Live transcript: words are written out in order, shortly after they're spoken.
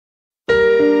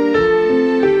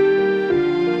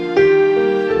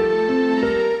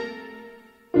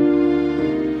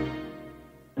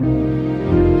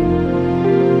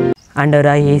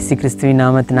ஆண்டவராகிய இயேசு கிறிஸ்துவின்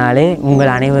நாமத்தினாலே உங்கள்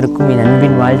அனைவருக்கும் என்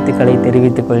அன்பின் வாழ்த்துக்களை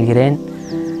தெரிவித்துக் கொள்கிறேன்.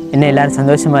 என்ன எல்லாரும்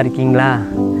சந்தோஷமாக இருக்கீங்களா?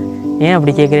 ஏன்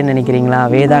அப்படி கேட்குறேன்னு நினைக்கிறீங்களா?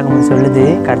 வேதாகமம் சொல்லுது,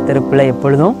 கர்த்தருக்குள்ளே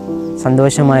எப்பொழுதும்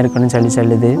சந்தோஷமாக இருக்கணும்னு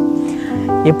சொல்லுது.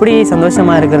 எப்படி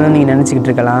சந்தோஷமாக இருக்கிறதுன்னு நீங்கள்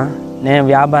நினச்சிக்கிட்டு இருக்கலாம்.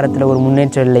 வியாபாரத்தில் ஒரு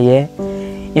முன்னேற்றம் இல்லையே,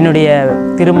 என்னுடைய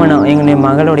திருமணம், எங்களுடைய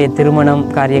மகளுடைய திருமணம்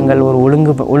காரியங்கள் ஒரு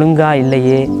ஒழுங்காக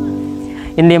இல்லையே,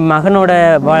 என்னுடைய மகனோட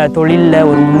தொழிலில்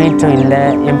ஒரு முன்னேற்றம் இல்லை,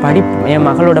 என்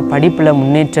மகளோட படிப்பில்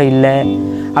முன்னேற்றம் இல்லை,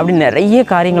 அப்படி நிறைய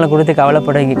காரியங்களை கொடுத்து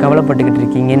கவலைப்பட்டுக்கிட்டு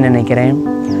இருக்கீங்கன்னு நினைக்கிறேன்.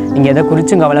 நீங்கள் எதை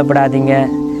குறித்தும் கவலைப்படாதீங்க.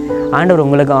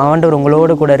 ஆண்டவர்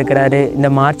உங்களோடு கூட இருக்கிறாரு. இந்த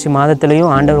மார்ச்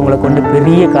மாதத்துலேயும் ஆண்டவர் உங்களை கொண்டு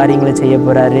பெரிய காரியங்களை செய்ய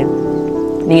போகிறாரு.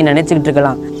 நீங்கள் நினச்சிக்கிட்டு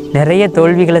இருக்கலாம், நிறைய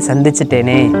தோல்விகளை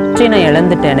சந்திச்சிட்டேனே, நான்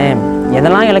இழந்துட்டேனே,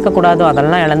 எதெல்லாம் இழக்கக்கூடாதோ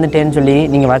அதெல்லாம் இழந்துட்டேன்னு சொல்லி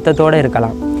நீங்கள் வருத்தத்தோடு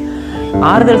இருக்கலாம்.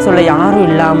 ஆறுதல் சொல்ல யாரும்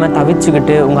இல்லாமல்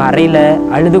தவிச்சுக்கிட்டு உங்கள் அறையில்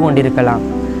அழுது கொண்டிருக்கலாம்.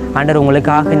 ஆண்டவர்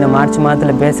உங்களுக்காக இந்த மார்ச்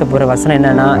மாதத்தில் பேச போகிற வசனம்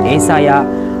என்னென்னா, ஏசாயா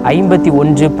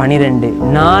 51:12,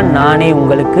 நானே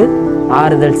உங்களுக்கு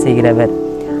ஆறுதல் செய்கிறவர்.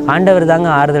 ஆண்டவர் தாங்க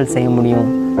ஆறுதல் செய்ய முடியும்.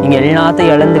 நீங்கள்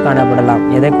எல்லாத்தையும் இழந்து காணப்படலாம்,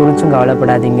 எதை குறித்தும்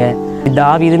கவலைப்படாதீங்க.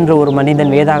 தாவீதுன்ற ஒரு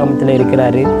மனிதன் வேதாகமத்தில்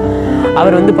இருக்கிறாரு.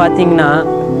 அவர் பார்த்தீங்கன்னா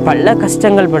பல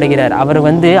கஷ்டங்கள் படுகிறார். அவர்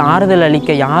ஆறுதல்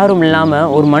அளிக்க யாரும் இல்லாமல்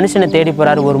ஒரு மனுஷனை தேடி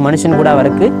போகிறார். ஒரு மனுஷன் கூட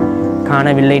அவருக்கு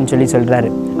காணவில்லைன்னு சொல்கிறாரு.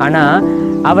 ஆனால்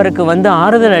அவருக்கு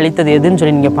ஆறுதல் அளித்தது எதுன்னு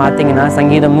சொல்லி நீங்கள் பார்த்தீங்கன்னா,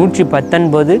 சங்கீதம்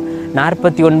 119,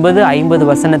 49, 50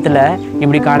 வசனத்தில்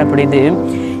இப்படி காணப்படுது.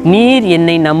 நீர்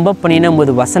என்னை நம்ப பண்ணின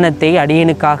ஒரு வசனத்தை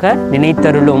அடியனுக்காக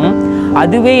நினைத்தருளும்,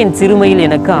 அதுவே என் சிறுமையில்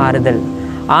எனக்கு ஆறுதல்.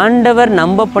 ஆண்டவர்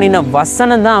நம்ப பண்ணின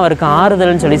வசனம் தான் அவருக்கு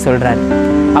ஆறுதல்னு சொல்கிறார்.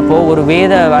 அப்போது ஒரு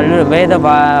வேத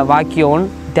வாக்கியம்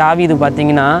தாவீது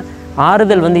பார்த்தீங்கன்னா,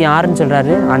 ஆறுதல் யாருன்னு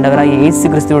சொல்கிறாரு? ஆண்டவராகிய இயேசு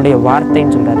கிறிஸ்துவுடைய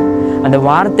வார்த்தைன்னு சொல்கிறாரு. அந்த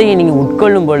வார்த்தையை நீங்கள்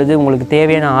உட்கொள்ளும் பொழுது உங்களுக்கு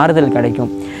தேவையான ஆறுதல்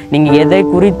கிடைக்கும். நீங்கள் எதை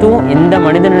குறித்தும் எந்த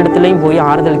மனிதனிடத்துலையும் போய்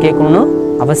ஆறுதல் கேட்கணும்னு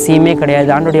அவசியமே கிடையாது.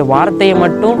 ஆண்டவருடைய வார்த்தையை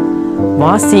மட்டும்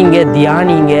வாசிங்க,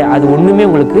 தியானிங்க, அது ஒன்றுமே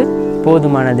உங்களுக்கு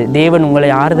போதுமானது. தேவன்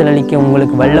உங்களை ஆறுதல் அளிக்க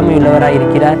உங்களுக்கு வல்லமை உள்ளவராக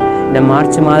இருக்கிறார். இந்த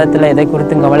மார்ச் மாதத்தில் எதை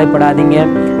குறித்தும் கவலைப்படாதீங்க,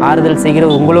 ஆறுதல் செய்கிற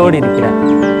உங்களோடு இருக்கிறார்.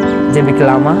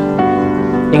 ஜெபிக்கலாமா?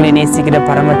 எங்களை நேசிக்கிற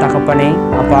பரம தகப்பனே,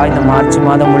 அப்பா, இந்த மார்ச்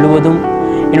மாதம் முழுவதும்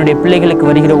என்னுடைய பிள்ளைகளுக்கு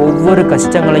வருகிற ஒவ்வொரு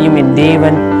கஷ்டங்களையும் என்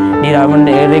தேவன்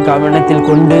நீர் கவனத்தில்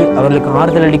கொண்டு அவர்களுக்கு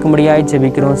ஆறுதல் அளிக்கும்படியாக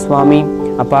ஜெபிக்கிறோம் சுவாமி.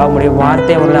 அப்பா, உங்களுடைய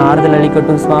வார்த்தை அவர்களை ஆறுதல்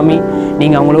அளிக்கட்டும் சுவாமி.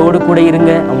 நீங்கள் அவங்களோடு கூட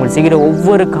இருங்க. அவங்க செய்கிற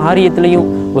ஒவ்வொரு காரியத்திலையும்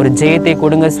ஒரு ஜெயத்தை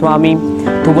கொடுங்க சுவாமி.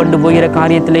 துவண்டு போகிற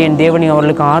காரியத்தில் என் தேவனை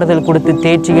அவர்களுக்கு ஆறுதல் கொடுத்து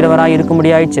தேற்றுகிறவராக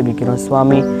இருக்கும்படியாக ஜெபிக்கிறோம்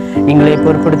சுவாமி. நீங்களே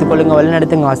பொறுப்படுத்திக் கொள்ளுங்க,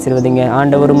 வழிநடத்துங்க, ஆசீர்வதிங்க.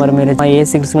 ஆண்டவரும் மறுமையில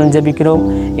இயேசு கிறிஸ்துவின் ஜெபிக்கிறோம்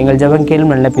எங்கள் ஜெபம்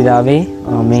கேளும் நல்ல பிதாவே,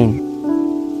 ஆமேன்.